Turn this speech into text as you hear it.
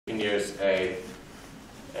use the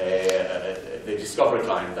discovery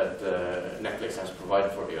client that Netflix has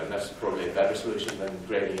provided for you, and that's probably a better solution than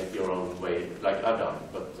creating it your own way, like I've done.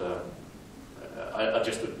 But I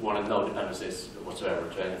just wanted no dependencies whatsoever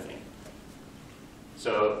to anything.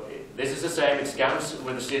 So this is the same. It scans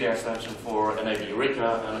with the CD extension for enable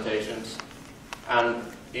Eureka annotations, and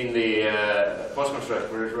in the Postgres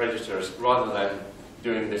where it registers, rather than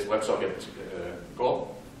doing this WebSocket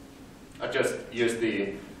call, I just use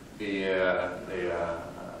the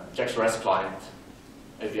JAX-REST client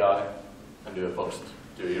API and do a post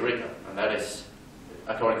to Eureka, and that is,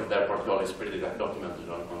 according to their protocol, is pretty documented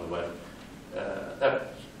on the web.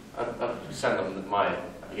 I send them my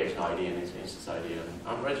application ID and instance ID, and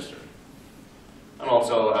I'm registered. And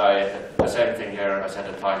also, the same thing here. I set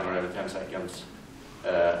a timer every 10 seconds,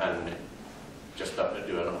 and just do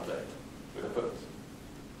an update with a put.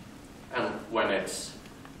 And when it's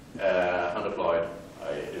undeployed,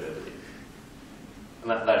 I do a delete.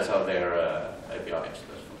 And that is how their API is.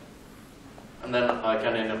 And then I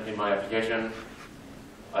can end up in my application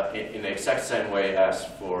in the exact same way as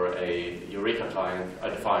for a Eureka client. I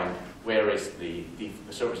define where is the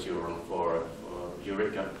service URL for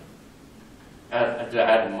Eureka. And to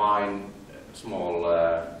add my small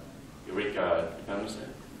Eureka dependency.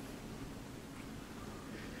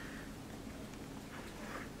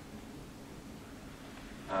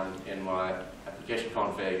 And in my application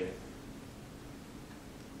config,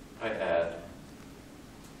 I add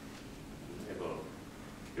enable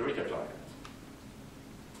Eureka client,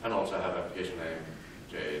 and also have application name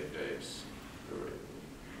JDays.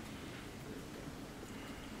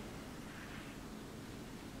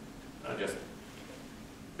 I just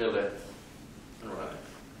build it and run it.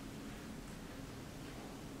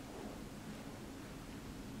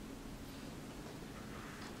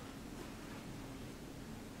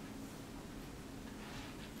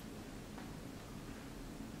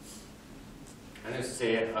 And you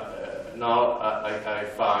see, now I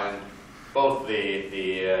find both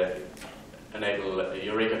the enable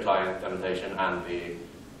Eureka client annotation and the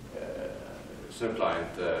Snoop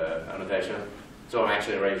client annotation. So I'm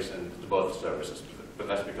actually registered to both services, but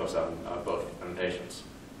that's because I'm both annotations.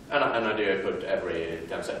 And I do a put every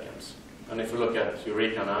 10 seconds. And if you look at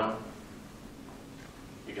Eureka now,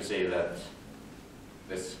 you can see that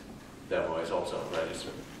this demo is also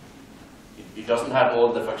registered. It doesn't have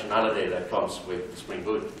all the functionality that comes with Spring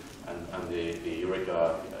Boot and the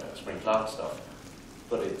Eureka Spring Cloud stuff,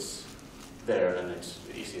 but it's there and it's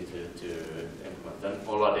easy to implement. And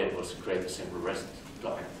all I did was create a simple REST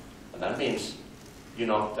client. And that means you're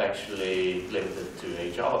not actually limited to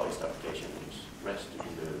a Java-based application. It's REST, you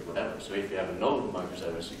can do whatever. So if you have a node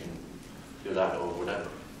microservice, you can do that or whatever.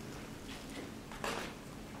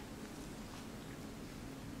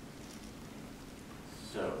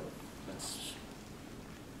 So let's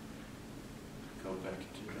go back to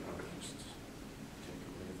just take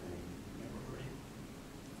away the memory.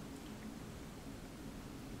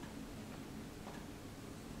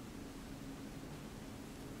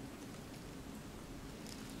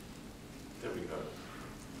 There we go.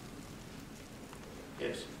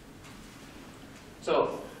 Yes.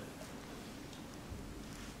 So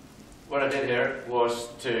what I did here was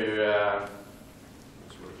to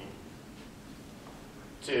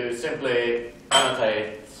simply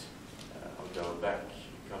annotate. I'll go back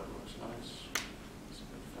a couple of slides. It's a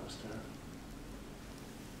bit faster.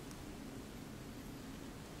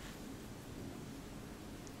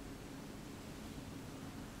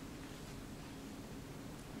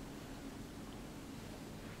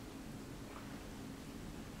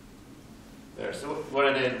 There. So what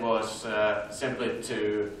I did was simply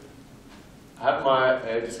to have my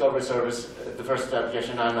discovery service, the first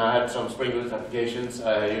application, and I had some Spring Boot applications.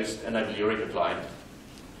 I used enable Eureka client.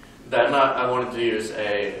 Then I wanted to use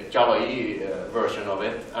a Java EE version of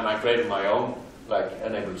it, and I created my own, like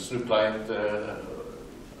enable Snoop client,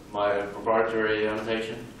 my proprietary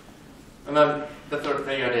annotation. And then the third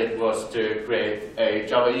thing I did was to create a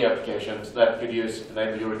Java EE application that could use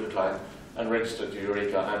enable Eureka client and register to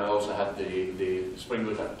Eureka, and I also had the Spring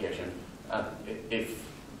Boot application. And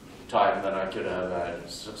if time, then I could have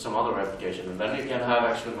some other application, and then you can have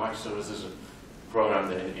actually microservices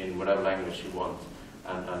programmed in whatever language you want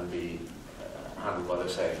and be handled by the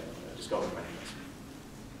same discovery mechanism.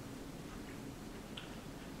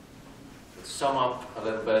 To sum up a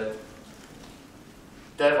little bit,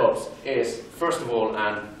 DevOps is first of all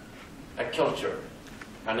a culture,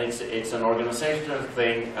 and it's an organizational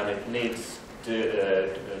thing, and it needs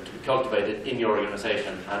to be cultivated in your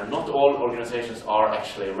organization, and not all organizations are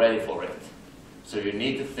actually ready for it. So you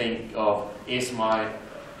need to think of, is my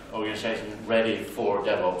organization ready for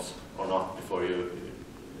DevOps or not before you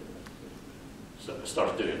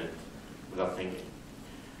start doing it without thinking.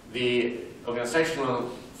 The organizational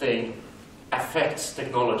thing affects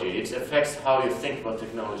technology. It affects how you think about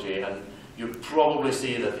technology, and you probably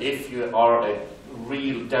see that if you are a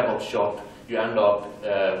real DevOps shop, you end up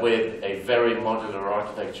with a very modular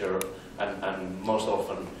architecture, and most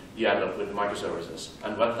often you end up with microservices.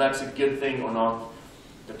 And whether that's a good thing or not,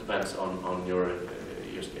 that depends on your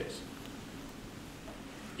use case.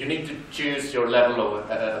 You need to choose your level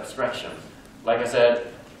of abstraction. Like I said,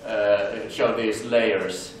 show these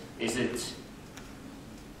layers. Is it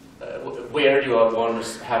where do I want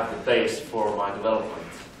to have the base for my development?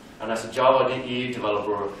 And as a Java EE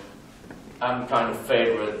developer, I'm kind of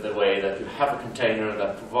favoring the way that you have a container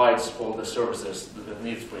that provides all the services that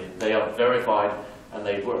needs for it. They are verified and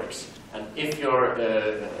they work. And if you're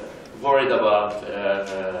worried about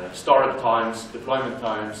startup times, deployment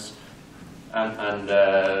times, and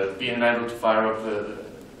being able to fire up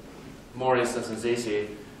more instances easy,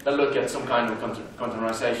 then look at some kind of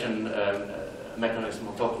containerization mechanism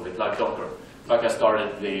on top of it, like Docker. Like I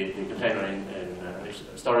started the container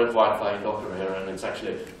started Wi-Fi in Docker here, and it's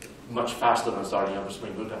actually much faster than starting up a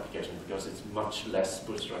Spring Boot application because it's much less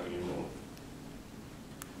bootstrapping involved.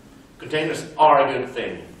 Containers are a good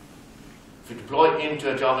thing. If you deploy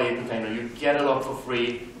into a Java EE container, you get a lot for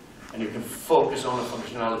free, and you can focus on the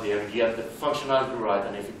functionality and get the functionality right.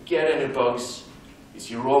 And if you get any bugs, it's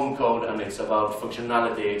your own code and it's about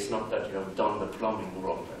functionality. It's not that you have done the plumbing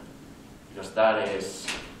wrong, because that is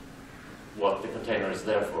what the container is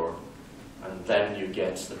there for. And then you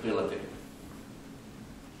get stability.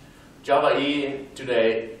 Java EE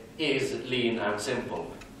today is lean and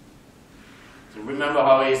simple. So remember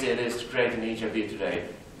how easy it is to create an EJB today.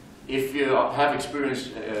 If you have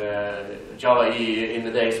experienced Java EE in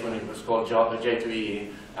the days when it was called Java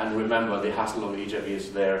J2EE, and remember the hassle of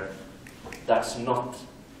EJBs there, that's not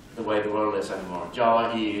the way the world is anymore.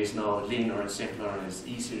 Java EE is now leaner and simpler, and it's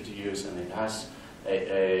easier to use, and it has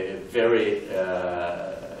a very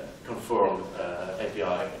confirmed API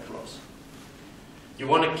across. You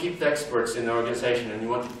want to keep the experts in the organization, and you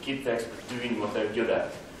want to keep the experts doing what they're good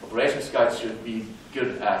at. Operations guys should be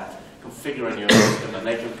good at configuring your system, and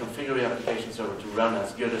they can configure the application server to run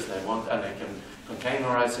as good as they want, and they can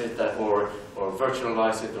containerize it or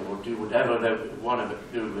virtualize it or do whatever they want to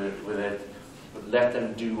do with it. But let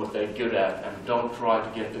them do what they're good at, and don't try to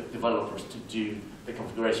get the developers to do the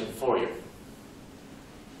configuration for you.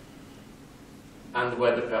 And the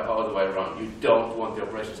other way around, you don't want the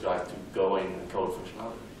operations guys to go in and code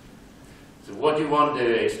functionality. So what you want to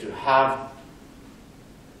do is to have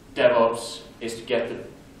DevOps is to get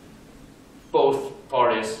both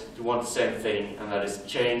parties to want the same thing, and that is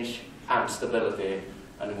change and stability,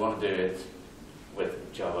 and you want to do it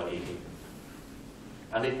with Java EE.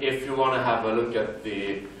 And if you want to have a look at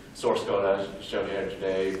the source code I showed you here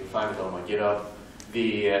today, you can find it on my GitHub.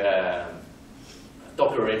 The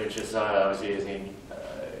Docker images I was using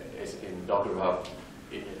is in Docker Hub.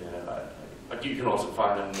 But you can also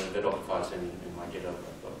find them, the Docker files in my GitHub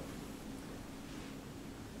as well.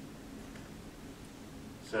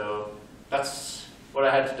 So that's what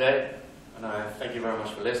I had today, and I thank you very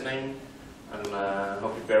much for listening, and I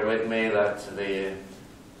hope you bear with me that the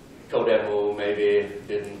code demo maybe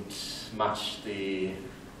didn't match the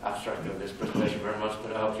abstract of this presentation very much,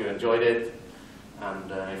 but I hope you enjoyed it,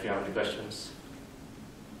 and if you have any questions.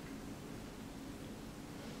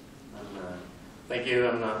 And, thank you,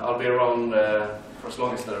 and I'll be around for as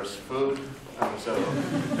long as there's food, and so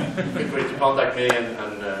feel free to contact me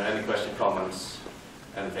and any question, comments,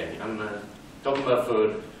 anything. And talking about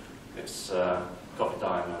food, it's coffee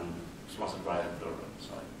time and sponsored by Ivar.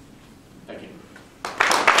 So thank you.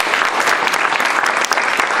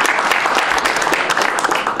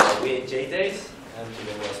 We're J-Days, and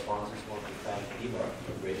today our sponsors want to thank Ivar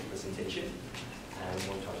for a great presentation, and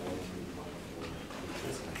one time